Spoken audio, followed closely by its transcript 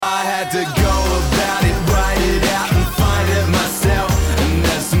had to go about it, write it out and find it myself. And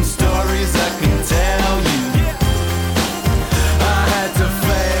there's some stories I can tell you. I had to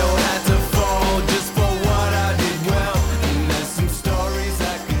fail, had to fall just for what I did well. And there's some stories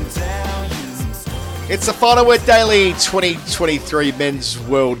I can tell you. It's the Final Word Daily 2023 Men's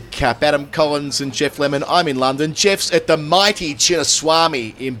World Cup. Adam Collins and Geoff Lemon. I'm in London. Jeff's at the mighty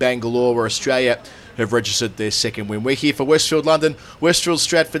Chinnaswamy in Bangalore, where Australia have registered their second win. We're here for Westfield London, Westfield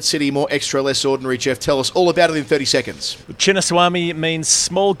Stratford City, more extra, less ordinary. Jeff, tell us all about it in 30 seconds. Chinnaswamy means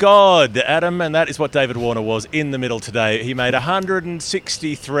small god, Adam, and that is what David Warner was in the middle today. He made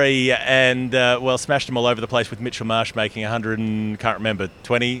 163 and, smashed them all over the place, with Mitchell Marsh making 100 and, can't remember,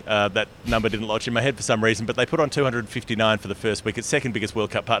 20. That number didn't lodge in my head for some reason, but they put on 259 for the first wicket, second biggest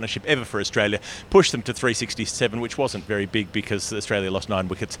World Cup partnership ever for Australia, pushed them to 367, which wasn't very big because Australia lost 9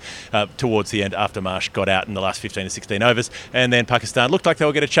 wickets towards the end after Marsh got out in the last 15 to 16 overs. And then Pakistan looked like they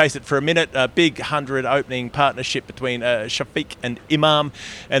were going to chase it for a minute. A big 100 opening partnership between Shafiq and Imam.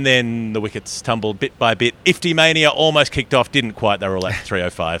 And then the wickets tumbled bit by bit. Ifty Mania almost kicked off, didn't quite. They were all at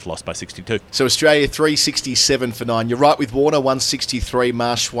 305, lost by 62. So Australia 367 for 9. You're right with Warner, 163,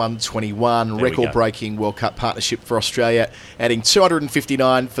 Marsh 121. Record-breaking World Cup partnership for Australia, adding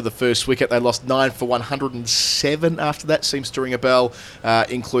 259 for the first wicket. They lost 9 for 107 after that, seems to ring a bell,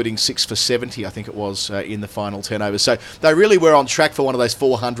 including 6 for 70, I think it was, in the final 10 overs. So they really were on track for one of those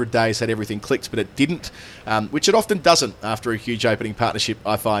 400 days that everything clicked, but it didn't, which it often doesn't after a huge opening partnership,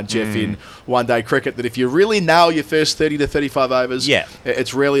 I find, Jeff, in one-day cricket, that if you really nail your first 30 to 35 overs,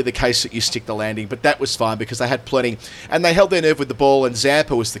 it's rarely the case that you stick the landing. But that was fine because they had plenty, and they held their nerve with the ball, and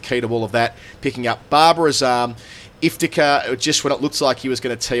Zampa was the key to all of that, picking up Babar Azam, Iftikhar, just when it looks like he was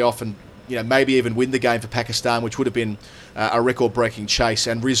going to tee off and maybe even win the game for Pakistan, which would have been a record-breaking chase,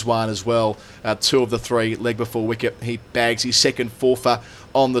 and Rizwan as well, 2 of the 3 leg before wicket. He bags his second fourfer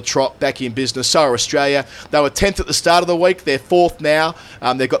on the trot, back in business. So are Australia. They were 10th at the start of the week. They're 4th now.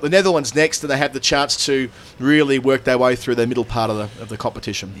 They've got the Netherlands next, and they have the chance to really work their way through the middle part of the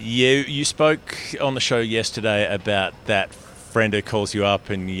competition. Yeah, you spoke on the show yesterday about that friend who calls you up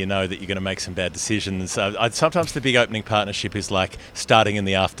and you know that you're going to make some bad decisions. Sometimes the big opening partnership is like starting in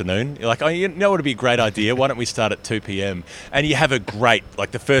the afternoon. You're like, oh, you know what would be a great idea? Why don't we start at 2 p.m? And you have a great,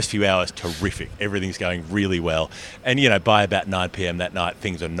 like the first few hours, terrific. Everything's going really well. And, by about 9 p.m. that night,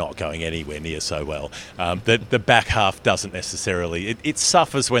 things are not going anywhere near so well. The back half doesn't necessarily. It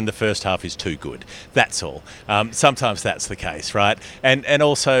suffers when the first half is too good. That's all. Sometimes that's the case, right? And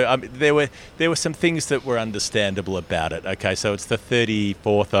also, there were some things that were understandable about it. Okay, so it's the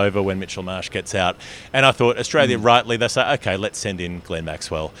 34th over when Mitchell Marsh gets out. And I thought Australia, rightly, they say, okay, let's send in Glenn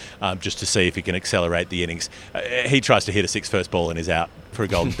Maxwell just to see if he can accelerate the innings. He tries to hit a 6 first ball and is out for a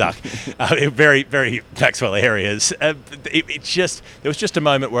golden duck. Very, very Maxwell areas. There was just a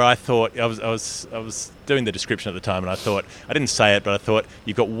moment where I thought, I was doing the description at the time, and I thought, I didn't say it, but I thought,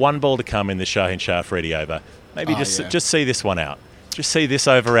 you've got one ball to come in the Shaheen Shah Afridi over. Maybe just see this one out. Just see this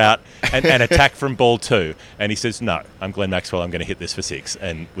over out and attack from ball 2. And he says, no, I'm Glenn Maxwell, I'm going to hit this for 6,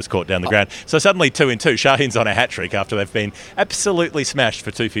 and was caught down the ground. So suddenly 2 in 2. Shaheen's on a hat-trick after they've been absolutely smashed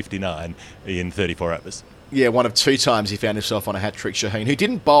for 259 in 34 overs. Yeah, one of 2 times he found himself on a hat-trick, Shaheen, who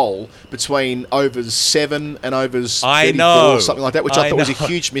didn't bowl between overs 7 and overs 34 or something like that, which I thought was a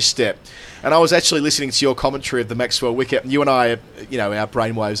huge misstep. And I was actually listening to your commentary of the Maxwell wicket, and you and I, our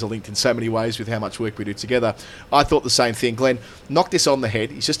brainwaves are linked in so many ways with how much work we do together. I thought the same thing. Glenn, knock this on the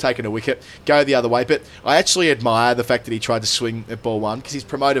head. He's just taken a wicket. Go the other way. But I actually admire the fact that he tried to swing at ball 1 because he's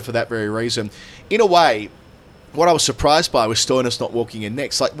promoted for that very reason. In a way, what I was surprised by was Stoinis not walking in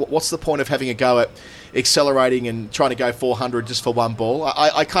next. Like, what's the point of having a go at accelerating and trying to go 400 just for one ball?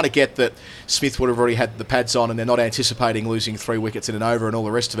 I kind of get that Smith would have already had the pads on and they're not anticipating losing 3 wickets in an over and all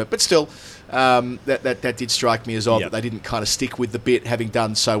the rest of it. But still, that did strike me as odd that they didn't kind of stick with the bit, having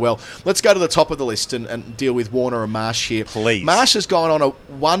done so well. Let's go to the top of the list and deal with Warner and Marsh here. Please. Marsh has gone on a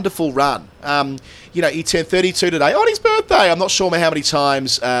wonderful run. He turned 32 today on his birthday. I'm not sure how many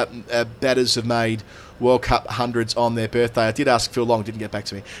times batters have made World Cup hundreds on their birthday. I did ask Phil Long, didn't get back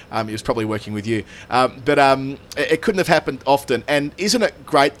to me. He was probably working with you. But it couldn't have happened often. And isn't it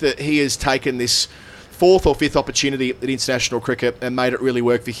great that he has taken this 4th or 5th opportunity at international cricket and made it really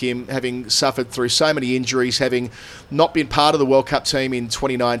work for him, having suffered through so many injuries, having not been part of the World Cup team in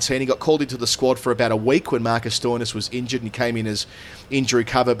 2019. He got called into the squad for about a week when Marcus Stoinis was injured, and he came in as injury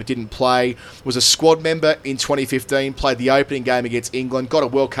cover but didn't play. Was a squad member in 2015, played the opening game against England, got a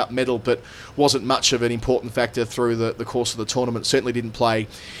World Cup medal but wasn't much of an important factor through the course of the tournament. Certainly didn't play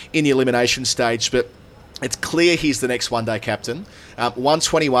in the elimination stage, but It's clear he's the next one-day captain.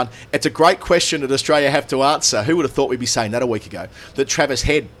 121. It's a great question that Australia have to answer. Who would have thought we'd be saying that a week ago? That Travis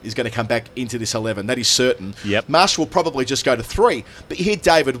Head is going to come back into this 11. That is certain. Yep. Marsh will probably just go to 3. But you hear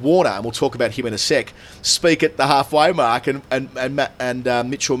David Warner, and we'll talk about him in a sec, speak at the halfway mark, and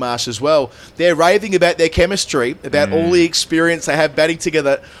Mitchell Marsh as well. They're raving about their chemistry, about all the experience they have batting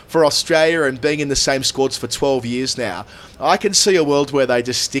together for Australia and being in the same squads for 12 years now. I can see a world where they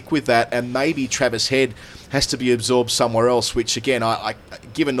just stick with that, and maybe Travis Head has to be absorbed somewhere else, which again, I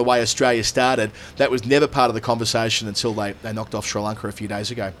given the way Australia started, that was never part of the conversation until they knocked off Sri Lanka a few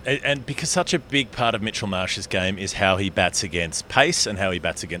days ago. And because such a big part of Mitchell Marsh's game is how he bats against pace and how he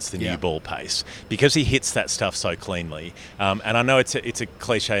bats against the new ball pace, because he hits that stuff so cleanly. And I know it's a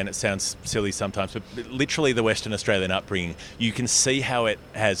cliche and it sounds silly sometimes, but literally the Western Australian upbringing, you can see how it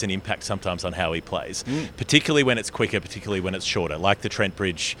has an impact sometimes on how he plays, particularly when it's quicker, particularly when it's shorter, like the Trent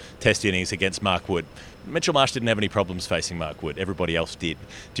Bridge Test innings against Mark Wood. Mitchell Marsh didn't have any problems facing Mark Wood. Everybody else did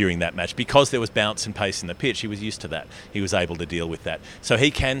during that match. Because there was bounce and pace in the pitch, he was used to that. He was able to deal with that. So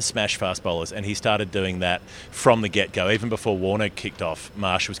he can smash fast bowlers, and he started doing that from the get-go. Even before Warner kicked off,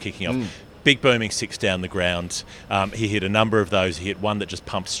 Marsh was kicking off. Big booming 6 down the ground. He hit a number of those. He hit one that just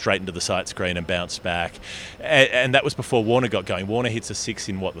pumped straight into the sight screen and bounced back. And that was before Warner got going. Warner hits a 6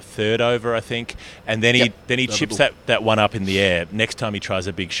 in, the third over, I think. And then he chips that one up in the air. Next time he tries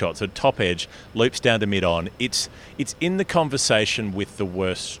a big shot. So top edge, loops down to mid-on. It's in the conversation with the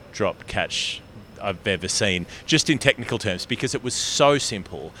worst drop catch I've ever seen, just in technical terms, because it was so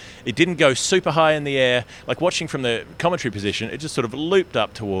simple. It didn't go super high in the air. Like watching from the commentary position, it just sort of looped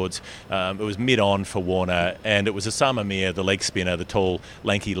up towards, it was mid-on for Warner, and it was Osama Mir, the leg spinner, the tall,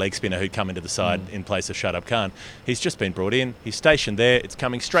 lanky leg spinner who'd come into the side in place of Shadab Khan. He's just been brought in. He's stationed there. It's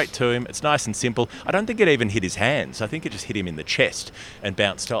coming straight to him. It's nice and simple. I don't think it even hit his hands. I think it just hit him in the chest and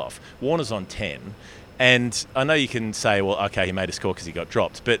bounced off. Warner's on 10. And I know you can say, well, okay, he made a score because he got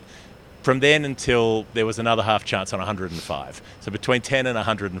dropped, but from then until there was another half chance on 105. So between 10 and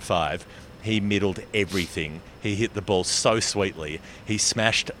 105, he middled everything. He hit the ball so sweetly. He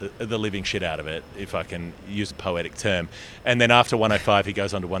smashed the living shit out of it, if I can use a poetic term. And then after 105, he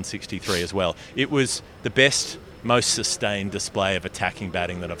goes on to 163 as well. It was the best, most sustained display of attacking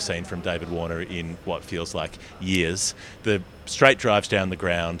batting that I've seen from David Warner in what feels like years. The straight drives down the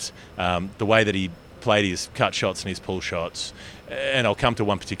ground, the way that he played his cut shots and his pull shots, and I'll come to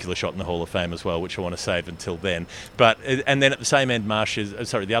one particular shot in the Hall of Fame as well, which I want to save until then. But and then at the same end,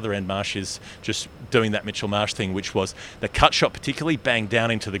 the other end, Marsh is just doing that Mitchell Marsh thing, which was the cut shot particularly banged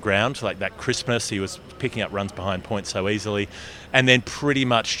down into the ground, like that crispness. He was picking up runs behind point so easily, and then pretty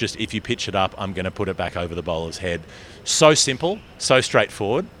much just, if you pitch it up, I'm going to put it back over the bowler's head. So simple, so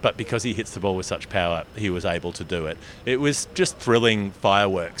straightforward, but because he hits the ball with such power, he was able to do it. It was just thrilling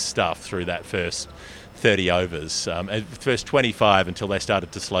fireworks stuff through that first 30 overs, first 25 until they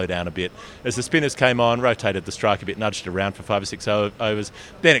started to slow down a bit. As the spinners came on, rotated the strike a bit, nudged it around for 5 or 6 overs,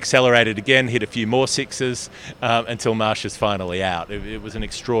 then accelerated again, hit a few more sixes until Marsh is finally out. It was an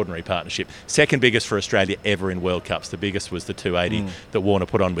extraordinary partnership. Second biggest for Australia ever in World Cups. The biggest was the 280 that Warner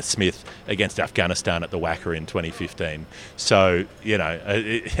put on with Smith against Afghanistan at the Wacker in 2015. So,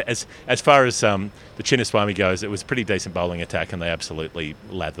 as far as the Chinnaswamy goes, it was a pretty decent bowling attack, and they absolutely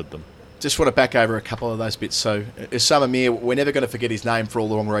lathered them. Just want to back over a couple of those bits. So, Osama Mir, we're never going to forget his name for all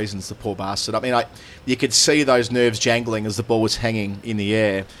the wrong reasons, the poor bastard. I mean, you could see those nerves jangling as the ball was hanging in the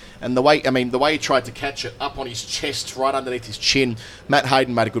air. And the way he tried to catch it up on his chest, right underneath his chin. Matt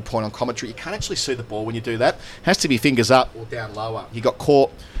Hayden made a good point on commentary. You can't actually see the ball when you do that. It has to be fingers up or down lower. He got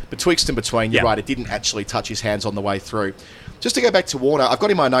caught betwixt and between. You're right, it didn't actually touch his hands on the way through. Just to go back to Warner, I've got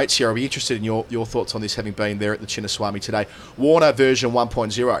in my notes here, I'll be interested in your thoughts on this, having been there at the Chinnaswamy today. Warner version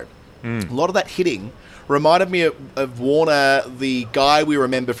 1.0. A lot of that hitting reminded me of Warner, the guy we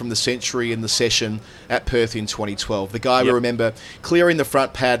remember from the Century in the session at Perth in 2012. The guy we remember clearing the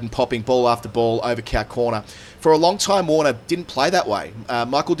front pad and popping ball after ball over cow corner. For a long time, Warner didn't play that way.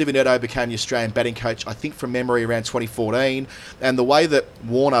 Michael Di Veneto became the Australian batting coach, I think from memory, around 2014. And the way that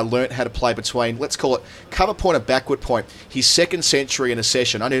Warner learnt how to play between, let's call it cover point and backward point, his second century in a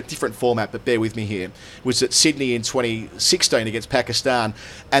session, I know a different format, but bear with me here, was at Sydney in 2016 against Pakistan.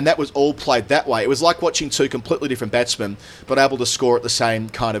 And that was all played that way. It was like watching two completely different batsmen, but able to score at the same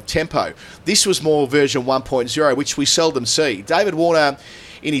kind of tempo. This was more version 1.0, which we seldom see. David Warner,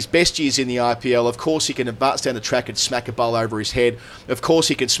 in his best years in the IPL, of course he can advance down the track and smack a bowl over his head. Of course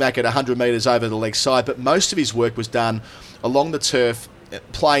he can smack it 100 metres over the leg side, but most of his work was done along the turf,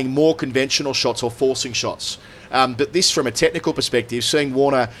 playing more conventional shots or forcing shots. But this, from a technical perspective, seeing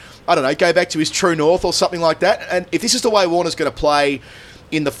Warner, I don't know, go back to his true north or something like that. And if this is the way Warner's going to play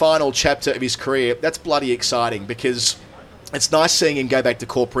in the final chapter of his career, that's bloody exciting because it's nice seeing him go back to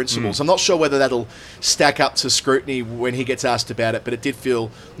core principles. I'm not sure whether that'll stack up to scrutiny when he gets asked about it, but it did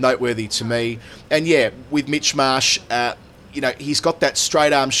feel noteworthy to me. And yeah, with Mitch Marsh, he's got that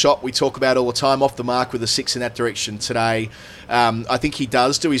straight arm shot we talk about all the time, off the mark with a 6 in that direction today. I think he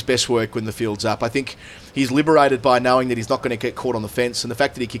does do his best work when the field's up. I think he's liberated by knowing that he's not going to get caught on the fence, and the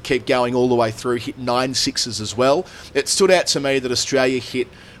fact that he could keep going all the way through, hit 9 sixes as well. It stood out to me that Australia hit,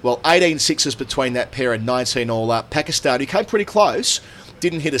 18 sixes between that pair and 19 all up. Pakistan, who came pretty close,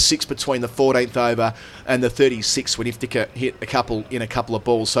 didn't hit a 6 between the 14th over and the 36th when Iftika hit a couple of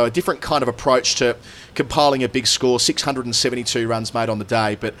balls. So a different kind of approach to compiling a big score, 672 runs made on the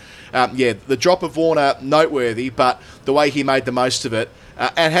day. But the drop of Warner, noteworthy, but the way he made the most of it,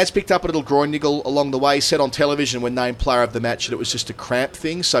 and has picked up a little groin niggle along the way. He said on television when named player of the match that it was just a cramp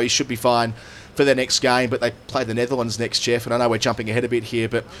thing, so he should be fine for their next game. But they play the Netherlands next, Jeff, and I know we're jumping ahead a bit here,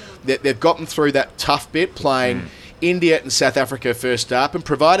 but they've gotten through that tough bit playing India and South Africa first up, and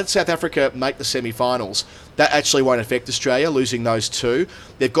provided South Africa make the semi-finals, that actually won't affect Australia, losing those two.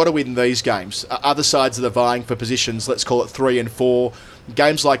 They've got to win these games. Other sides that are vying for positions, let's call it 3 and 4.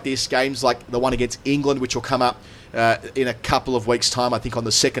 Games like this, games like the one against England, which will come up in a couple of weeks' time, I think on the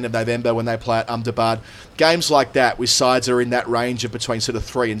 2nd of November when they play at Ahmedabad. Games like that, with sides are in that range of between sort of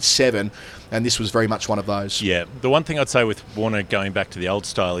 3 and 7, and this was very much one of those. Yeah, the one thing I'd say with Warner going back to the old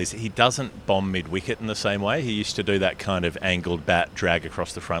style is he doesn't bomb mid-wicket in the same way. He used to do that kind of angled bat, drag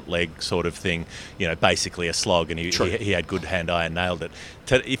across the front leg sort of thing, basically a slog, and he had good hand-eye and nailed it.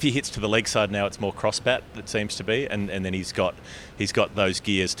 If he hits to the leg side now, it's more cross-bat, it seems to be, and then he's got those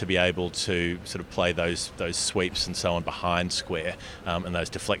gears to be able to sort of play those sweeps and so on behind square, and those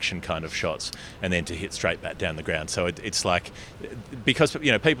deflection kind of shots, and then to hit straight bat down the ground. So it's like, because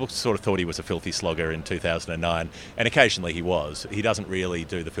people sort of thought he was a filthy slogger in 2009, and occasionally he was. He doesn't really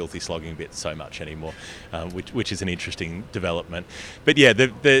do the filthy slogging bit so much anymore, which is an interesting development. But yeah,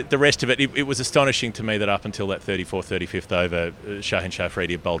 the rest of it was astonishing to me that up until that 35th over, Shaheen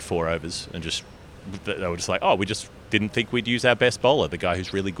Shafridi had bowled 4 overs and they were just like, we just didn't think we'd use our best bowler, the guy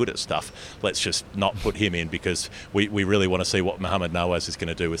who's really good at stuff. Let's just not put him in because we really want to see what Mohammad Nawaz is going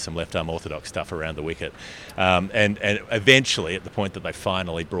to do with some left-arm orthodox stuff around the wicket. And eventually, at the point that they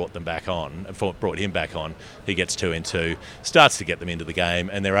finally brought him back on, he gets 2 in 2, starts to get them into the game,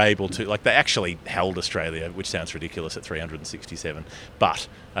 and they're able to, they actually held Australia, which sounds ridiculous at 367, but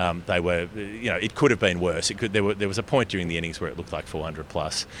they were, it could have been worse. There was a point during the innings where it looked like 400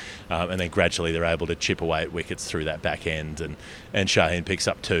 plus, and then gradually they're able to chip away at wickets through that back end, and Shaheen picks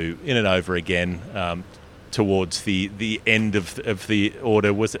up 2 in and over again towards the end of the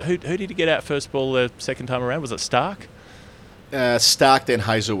order. Was it who did he get out first ball the second time around? Was it Stark? Stark, then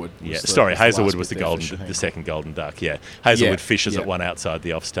Hazelwood. Yeah, Hazelwood was the second golden duck. Yeah, Hazelwood fishes at one outside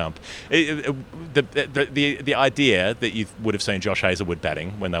the off stump. The idea that you would have seen Josh Hazelwood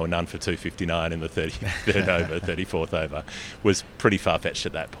batting when they were none for 259 in the 33rd over, 34th over, was pretty far fetched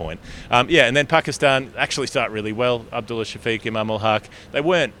at that point. And then Pakistan actually start really well. Abdullah Shafiq, Imam ul Haq. They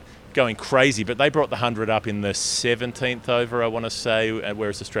weren't going crazy, but they brought the 100 up in the 17th over, I want to say,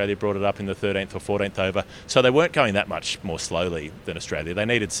 whereas Australia brought it up in the 13th or 14th over. So they weren't going that much more slowly than Australia. They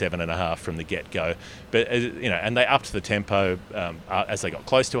needed 7.5 from the get-go. But, and they upped the tempo as they got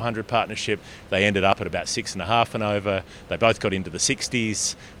close to 100 partnership. They ended up at about 6.5 and over. They both got into the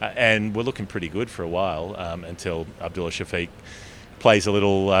 60s and were looking pretty good for a while until Abdullah Shafiq plays a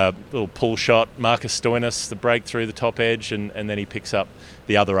little pull shot. Marcus Stoinis, the break through the top edge, and then he picks up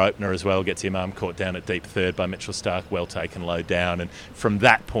the other opener as well, gets Imam caught down at deep third by Mitchell Stark, well taken low down. And from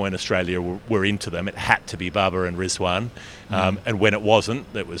that point, Australia were into them. It had to be Babar and Rizwan. And when it wasn't,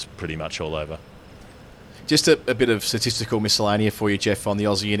 it was pretty much all over. Just a bit of statistical miscellanea for you, Jeff, on the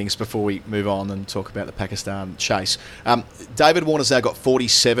Aussie innings before we move on and talk about the Pakistan chase. David Warner's now got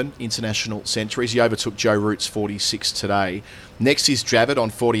 47 international centuries. He overtook Joe Root's 46 today. Next is Dravid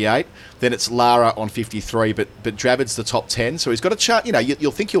on 48. Then it's Lara on 53, but Dravid's the top 10. So he's got a chance.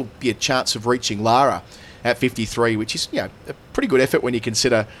 You'll think he'll be a chance of reaching Lara at 53, which is a pretty good effort when you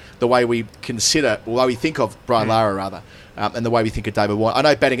consider the way we think of Brian Lara, rather. And the way we think of David Warner. I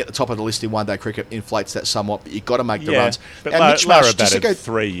know batting at the top of the list in one-day cricket inflates that somewhat, but you've got to make the runs. But Lara batted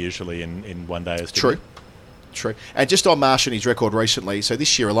 3 usually in one-dayers. True. And just on Marsh and his record recently, so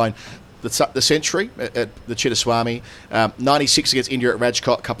this year alone, the century at the Chinnaswamy, 96 against India at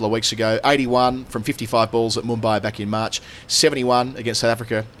Rajkot a couple of weeks ago, 81 from 55 balls at Mumbai back in March, 71 against South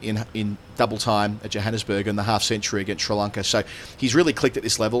Africa in double time at Johannesburg and the half century against Sri Lanka. So he's really clicked at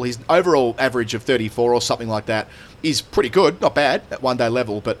this level. His overall average of 34 or something like that is pretty good, not bad at one-day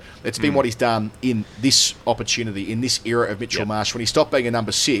level, but it's been what he's done in this opportunity, in this era of Mitchell Marsh, when he stopped being a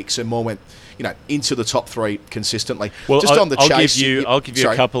number 6 and more went, into the top 3 consistently. Well, just on the chase, I'll give you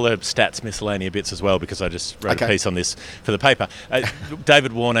a couple of stats miscellanea bits as well, because I just wrote a piece on this for the paper.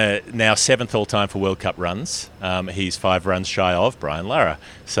 David Warner now 7th all-time for World Cup runs. He's 5 runs shy of Brian Lara,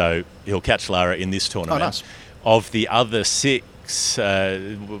 so he'll catch Lara in this tournament. Oh, nice. Of the other 6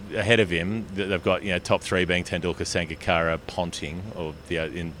 ahead of him, they've got top 3 being Tendulkar, Sangakkara, Ponting, or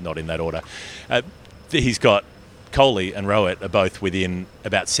not in that order. He's got Kohli and Rowett are both within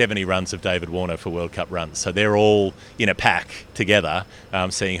about 70 runs of David Warner for World Cup runs. So they're all in a pack together,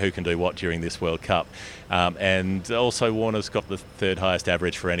 seeing who can do what during this World Cup. And also Warner's got the 3rd highest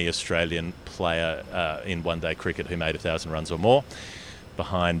average for any Australian player in one-day cricket who made 1,000 runs or more,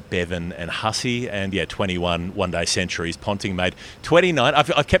 behind Bevan and Hussey, and 21 one-day centuries. Ponting made 29.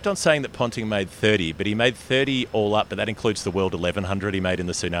 I kept on saying that Ponting made 30, but he made 30 all up, but that includes the World 1100 he made in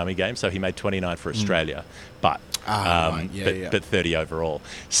the Tsunami game, so he made 29 for Australia, but 30 overall.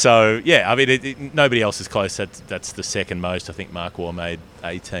 So, nobody else is close. That's the second most. I think Mark Waugh made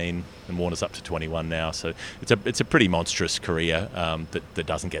 18, and Warner's up to 21 now. So it's a pretty monstrous career that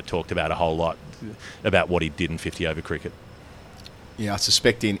doesn't get talked about a whole lot, about what he did in 50-over cricket. Yeah, I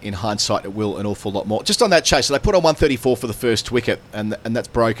suspect in hindsight it will an awful lot more. Just on that chase, so they put on 134 for the first wicket, and that's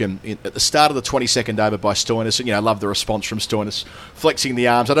broken at the start of the 22nd over by Stoinis. And I love the response from Stoinis, flexing the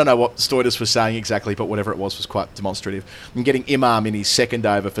arms. I don't know what Stoinis was saying exactly, but whatever it was quite demonstrative. And getting Imam in his second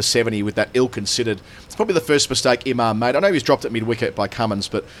over for 70 with that ill-considered. It's probably the first mistake Imam made. I know he was dropped at mid-wicket by Cummins,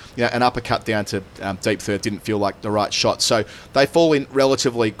 but an uppercut down to deep third didn't feel like the right shot. So they fall in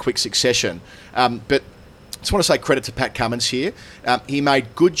relatively quick succession. But I just want to say credit to Pat Cummins here. He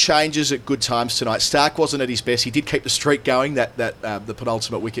made good changes at good times tonight. Stark wasn't at his best. He did keep the streak going. That the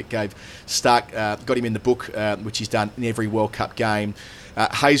penultimate wicket gave Stark, got him in the book, which he's done in every World Cup game.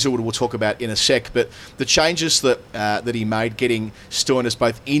 Hazelwood we'll talk about in a sec, but the changes that he made, getting Stoinis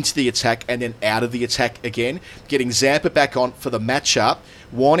both into the attack and then out of the attack again, getting Zampa back on for the match-up,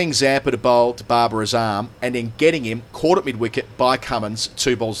 wanting Zampa to bowl to Babar Azam, and then getting him caught at mid-wicket by Cummins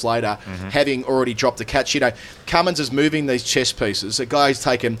 2 balls later, having already dropped the catch. Cummins is moving these chess pieces. A guy who's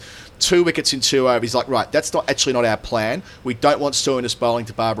taken 2 wickets in 2 overs. He's like, right, that's not our plan. We don't want Stoinis bowling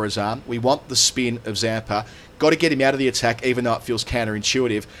to Babar Azam. We want the spin of Zampa. Got to get him out of the attack, even though it feels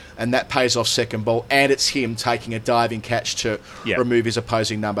counterintuitive, and that pays off second ball, and it's him taking a diving catch to remove his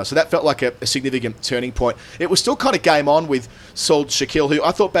opposing number. So that felt like a significant turning point. It was still kind of game on with Saul Shakil, who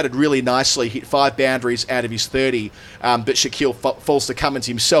I thought batted really nicely, hit 5 boundaries out of his 30, but Shakil falls to Cummins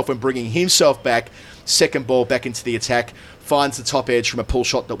himself when bringing himself back, second ball back into the attack, finds the top edge from a pull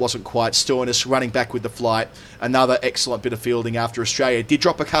shot that wasn't quite. Stoinis running back with the flight. Another excellent bit of fielding after Australia did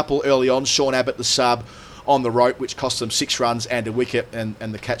drop a couple early on. Sean Abbott, the sub, on the rope, which cost them 6 runs and a wicket, and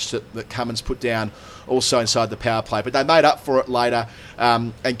the catch that Cummins put down also inside the power play. But they made up for it later,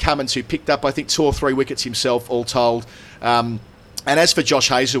 and Cummins, who picked up, I think, 2 or 3 wickets himself, all told. And as for Josh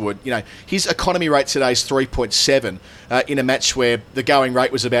Hazlewood, his economy rate today is 3.7 in a match where the going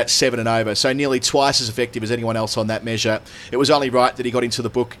rate was about 7 and over, so nearly twice as effective as anyone else on that measure. It was only right that he got into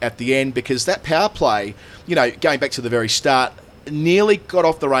the book at the end, because that power play, going back to the very start, nearly got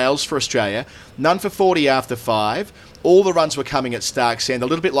off the rails for Australia. None for 40 after 5. All the runs were coming at Stark's end, a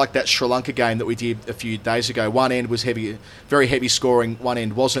little bit like that Sri Lanka game that we did a few days ago. One end was heavy, very heavy scoring, one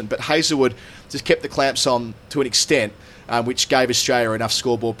end wasn't. But Hazlewood just kept the clamps on to an extent, which gave Australia enough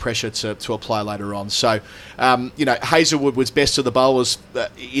scoreboard pressure to apply later on. So, Hazlewood was best of the bowlers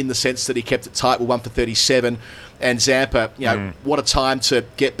in the sense that he kept it tight with 1 for 37. And Zampa, what a time to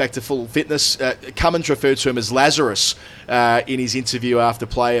get back to full fitness. Cummins referred to him as Lazarus in his interview after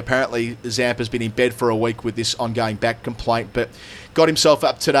play. Apparently, Zampa's been in bed for a week with this ongoing back complaint, but got himself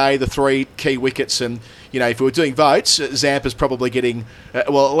up today, the 3 key wickets. And, if we were doing votes, Zampa's probably getting,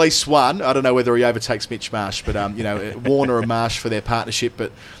 at least one. I don't know whether he overtakes Mitch Marsh, but, Warner and Marsh for their partnership,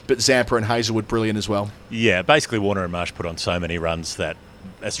 but Zampa and Hazlewood brilliant as well. Yeah, basically Warner and Marsh put on so many runs that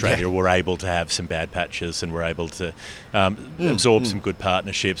Australia were able to have some bad patches and were able to absorb some good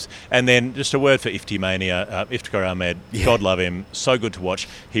partnerships. And then just a word for Iftikhar Ahmed, God love him, so good to watch.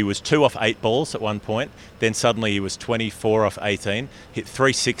 He was 2 off 8 balls at one point, then suddenly he was 24 off 18, hit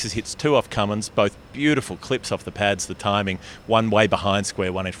 3 sixes, hits 2 off Cummins, both beautiful clips off the pads, the timing, one way behind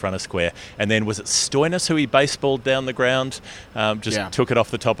square, one in front of square. And then was it Stoinis who he baseballed down the ground, took it off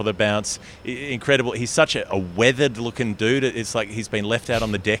the top of the bounce. Incredible. He's such a weathered looking dude. It's like he's been left out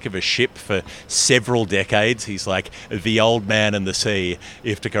on the deck of a ship for several decades. He's like the old man in the sea,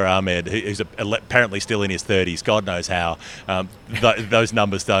 Iftikhar Ahmed, who's apparently still in his 30s. God knows how. Those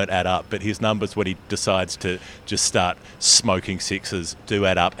numbers don't add up, but his numbers when he decides to just start smoking sixes do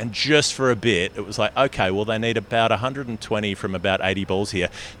add up. And just for a bit, it was like, okay, well, they need about 120 from about 80 balls here.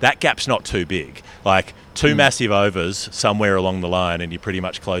 That gap's not too big. Like, two massive overs somewhere along the line, and you pretty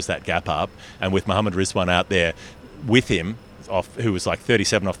much close that gap up. And with Mohammad Rizwan out there with him, who was like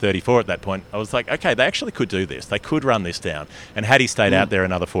 37 off 34 at that point, I was like, okay, they actually could do this. They could run this down. And had he stayed out there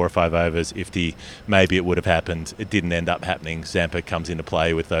another 4 or 5 overs, maybe it would have happened. It didn't end up happening. Zampa comes into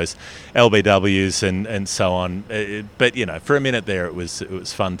play with those LBWs and so on. But, for a minute there, it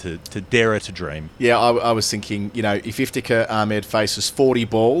was fun to dare to dream. Yeah, I was thinking, if Iftikhar Ahmed faces 40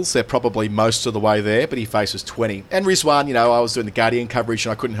 balls, they're probably most of the way there, but he faces 20. And Rizwan, I was doing the Guardian coverage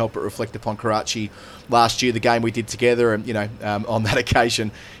and I couldn't help but reflect upon Karachi last year, the game we did together, and, on that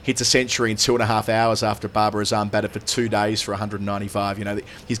occasion, hits a century in 2.5 hours after Babar Azam batted for 2 days for 195.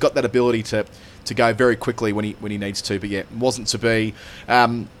 He's got that ability to go very quickly when he needs to, but yeah, it wasn't to be.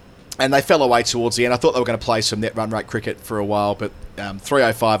 And they fell away towards the end. I thought they were going to play some net run rate cricket for a while, but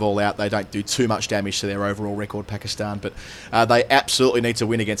 305 all out, they don't do too much damage to their overall record, Pakistan. But they absolutely need to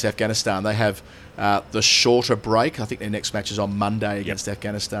win against Afghanistan. They have the shorter break. I think their next match is on Monday against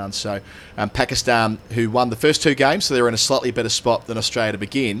Afghanistan. So Pakistan, who won the first 2 games, so they're in a slightly better spot than Australia to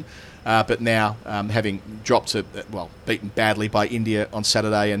begin. But now, having dropped to, beaten badly by India on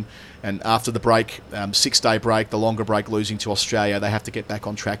Saturday, and after the break, 6-day break, the longer break, losing to Australia, they have to get back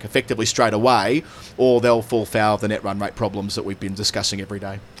on track effectively straight away, or they'll fall foul of the net run rate problems that we've been discussing every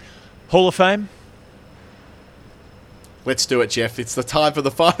day. Hall of Fame? Let's do it, Jeff. It's the time for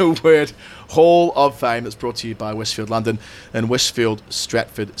the final word. Hall of Fame. It's brought to you by Westfield London and Westfield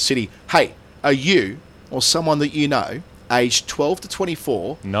Stratford City. Hey, are you or someone that you know aged 12 to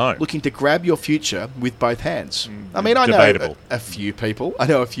 24 looking to grab your future with both hands? I mean, I know a few people. I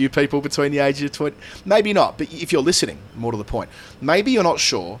know a few people between the ages of 20. Maybe not, but if you're listening, more to the point, maybe you're not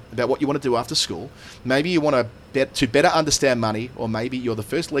sure about what you want to do after school. Maybe you want to better understand money, or maybe you're the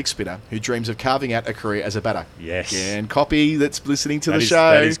first leg spinner who dreams of carving out a career as a batter. Yes. And Copy that's listening to the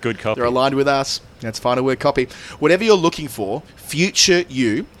show. That is good copy. They're aligned with us. That's final word copy. Whatever you're looking for, Future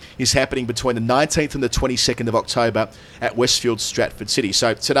You is happening between the 19th and the 22nd of October at Westfield Stratford City.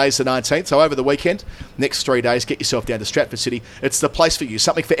 So today's the 19th, so over the weekend, next 3 days, get yourself down to Stratford City. It's the place for you.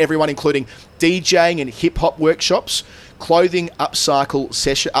 Something for everyone, including DJing and hip-hop workshops, clothing upcycling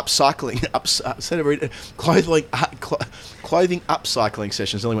sessions.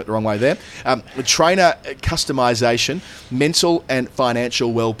 Nearly went the wrong way there. Trainer customization, mental and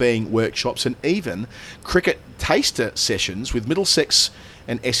financial well-being workshops, and even cricket taster sessions with Middlesex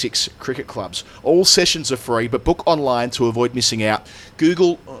and Essex cricket clubs. All sessions are free, but book online to avoid missing out.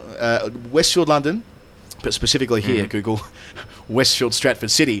 Google Westfield London, but specifically here, Google Westfield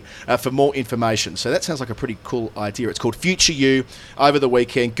Stratford City for more information. So that sounds like a pretty cool idea. It's called Future You. Over the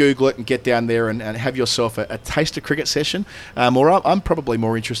weekend, Google it and get down there and have yourself a taster cricket session. Or I'm probably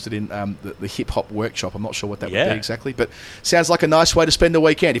more interested in the hip-hop workshop. I'm not sure what that would be exactly, but sounds like a nice way to spend the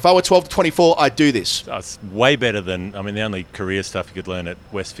weekend. If I were 12 to 24, I'd do this. Oh, it's way better than, the only career stuff you could learn at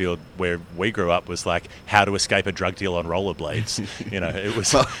Westfield where we grew up was like how to escape a drug deal on rollerblades. It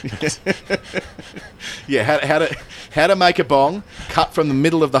was... Yeah, how to make a bong cut from the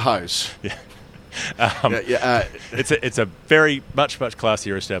middle of the hose. Yeah. It's a very much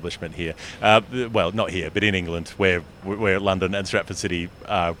classier establishment here. Well, not here, but in England, where London and Stratford City,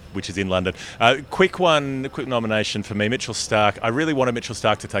 which is in London. Quick nomination for me, Mitchell Starc. I really wanted Mitchell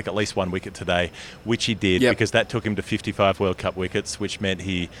Starc to take at least 1 wicket today, which he did, because that took him to 55 World Cup wickets, which meant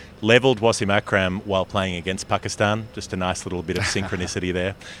he levelled Wasim Akram while playing against Pakistan. Just a nice little bit of synchronicity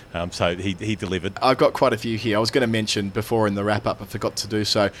there. So he delivered. I've got quite a few here. I was going to mention before in the wrap-up, I forgot to do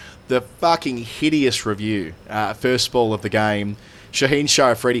so. The fucking hideous review, first ball of the game, Shaheen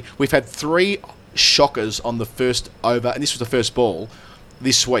Shah Afridi. We've had 3 shockers on the first over, and this was the first ball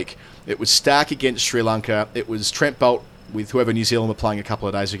this week. It was Starc against Sri Lanka. It was Trent Boult with whoever New Zealand were playing a couple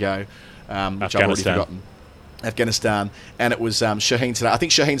of days ago, which I've already forgotten. Afghanistan, and it was Shaheen today. I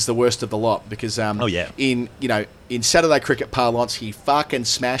think Shaheen's the worst of the lot because in Saturday cricket parlance, he fucking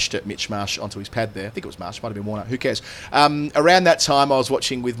smashed it, Mitch Marsh, onto his pad there. I think it was Marsh, might have been Warner, who cares. Around that time, I was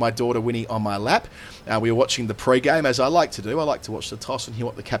watching with my daughter Winnie on my lap. We were watching the pre-game, as I like to do. I like to watch the toss and hear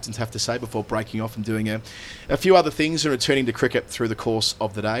what the captains have to say before breaking off and doing a few other things and returning to cricket through the course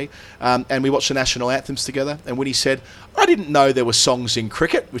of the day. And we watched the national anthems together, and Winnie said, I didn't know there were songs in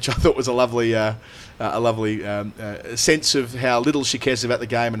cricket, which I thought was a lovely sense of how little she cares about the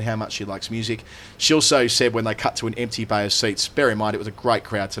game and how much she likes music. She also said when they cut to to an empty bay of seats. Bear in mind, it was a great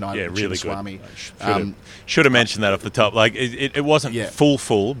crowd tonight. Yeah, at the really Chinnaswamy. good. Should have mentioned that off the top. Like it wasn't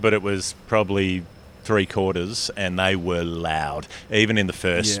full, but it was probably 3/4, and they were loud. Even in the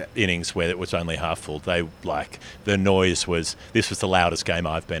first innings where it was only half full, the noise was. This was the loudest game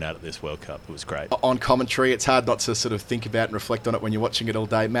I've been at this World Cup. It was great. On commentary, it's hard not to sort of think about and reflect on it when you're watching it all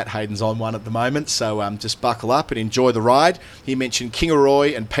day. Matt Hayden's on one at the moment, so just buckle up and enjoy the ride. He mentioned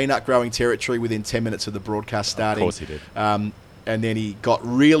Kingaroy and peanut growing territory within 10 minutes of the broadcast starting. Of course he did. And then he got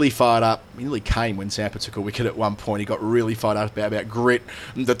really fired up. He nearly came when Zampa took a wicket at one point. He got really fired up about grit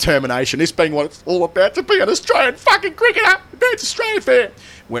and determination. This being what it's all about, to be an Australian fucking cricketer. It's Australian fair.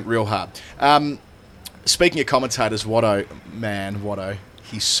 Went real hard. Speaking of commentators, Watto,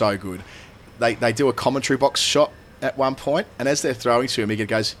 he's so good. They do a commentary box shot at one point, and as they're throwing to him, he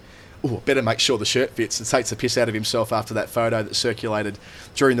goes, "Ooh, better make sure the shirt fits," and takes the piss out of himself after that photo that circulated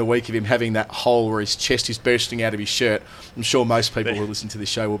during the week of him having that hole where his chest is bursting out of his shirt. I'm sure most people who listen to this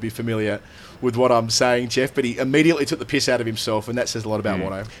show will be familiar with what I'm saying, Jeff, but he immediately took the piss out of himself, and that says a lot about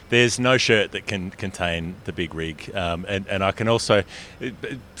Watto. There's no shirt that can contain the big rig, and I can also,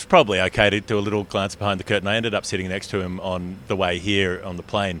 it's probably okay to do a little glance behind the curtain. I ended up sitting next to him on the way here on the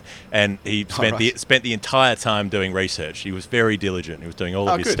plane, and he spent the entire time doing research. He was very diligent. He was doing all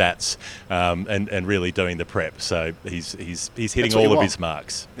of his stats and really doing the prep. So he's hitting all of his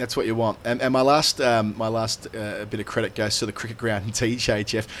marks. That's what you want. And my last bit of credit goes to the cricket ground in TJ,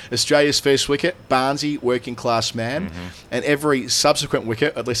 Jeff. Australia's first wicket, Barnesy, working class man, and every subsequent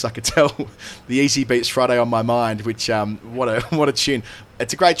wicket, at least I could tell, the Easy Beats Friday on my mind, which what a tune.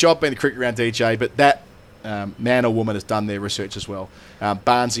 It's a great job being the cricket ground DJ, but that man or woman has done their research as well.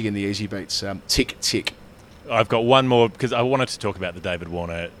 Barnesy and the Easy Beats, tick. I've got one more because I wanted to talk about the David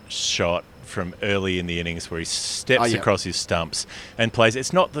Warner shot from early in the innings where he steps across his stumps and plays.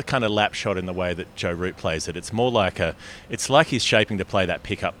 It's not the kind of lap shot in the way that Joe Root plays it. It's more like it's like he's shaping to play that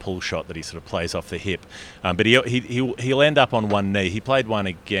pick-up pull shot that he sort of plays off the hip. But he'll end up on one knee. He played one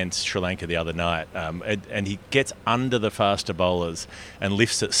against Sri Lanka the other night, and he gets under the faster bowlers and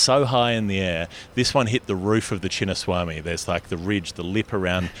lifts it so high in the air. This one hit the roof of the Chinnaswamy. There's like the ridge, the lip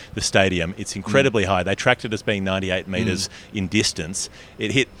around the stadium. It's incredibly high. They tracked it as being 98 metres in distance.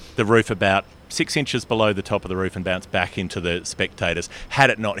 It hit the roof about 6 inches below the top of the roof and bounced back into the spectators. Had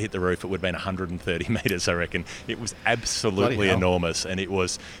it not hit the roof, it would have been 130 metres, I reckon. It was absolutely enormous, and it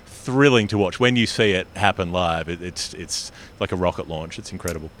was thrilling to watch. When you see it happen live, it's like a rocket launch. It's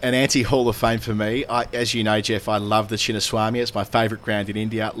incredible. An anti-Hall of Fame for me. As you know, Jeff, I love the Chinnaswamy. It's my favourite ground in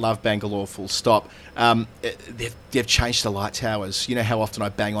India. Love Bangalore, full stop. They've changed the light towers. You know how often I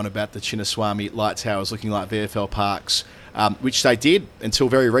bang on about the Chinnaswamy light towers looking like VFL parks. Which they did until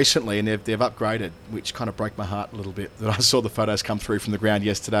very recently, and they've upgraded, which kind of broke my heart a little bit that I saw the photos come through from the ground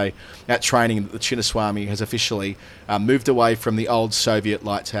yesterday at training that the Chinnaswamy has officially moved away from the old Soviet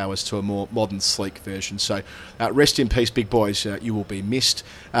light towers to a more modern, sleek version. So rest in peace, big boys. You will be missed.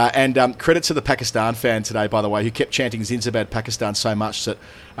 And credit to the Pakistan fan today, by the way, who kept chanting Zindabad Pakistan so much that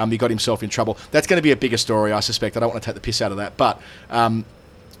he got himself in trouble. That's going to be a bigger story, I suspect. I don't want to take the piss out of that, but...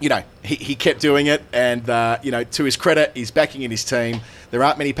 he kept doing it, and, to his credit, he's backing in his team. There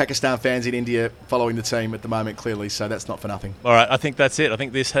aren't many Pakistan fans in India following the team at the moment, clearly, so that's not for nothing. All right, I think that's it. I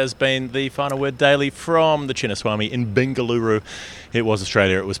think this has been the Final Word Daily from the Chinnaswamy in Bengaluru. It was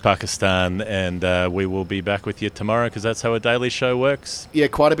Australia, it was Pakistan, and we will be back with you tomorrow because that's how a daily show works. Yeah,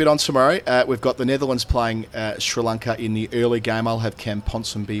 quite a bit on tomorrow. We've got the Netherlands playing Sri Lanka in the early game. I'll have Cam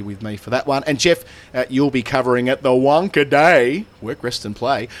Ponsonby with me for that one. And Jeff, you'll be covering it the Wonka Day, work, rest and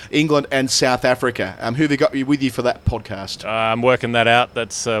play, England and South Africa. Who have you got with you for that podcast? I'm working that out.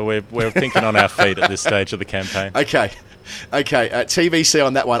 That's we're thinking on our feet at this stage of the campaign. Okay. TVC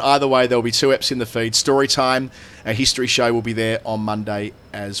on that one. Either way, there'll be 2 eps in the feed. Storytime, a history show will be there on Monday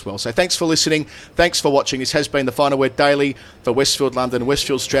as well. So thanks for listening. Thanks for watching. This has been the Final Word Daily for Westfield London,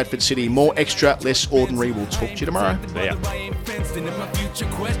 Westfield Stratford City. More extra, less ordinary. We'll talk to you tomorrow. See ya.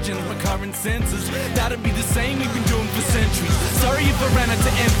 That'll be the same we've been doing for centuries. Sorry if I ran out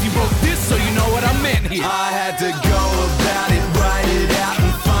to empty, wrote this so you know what I meant here. I had to go.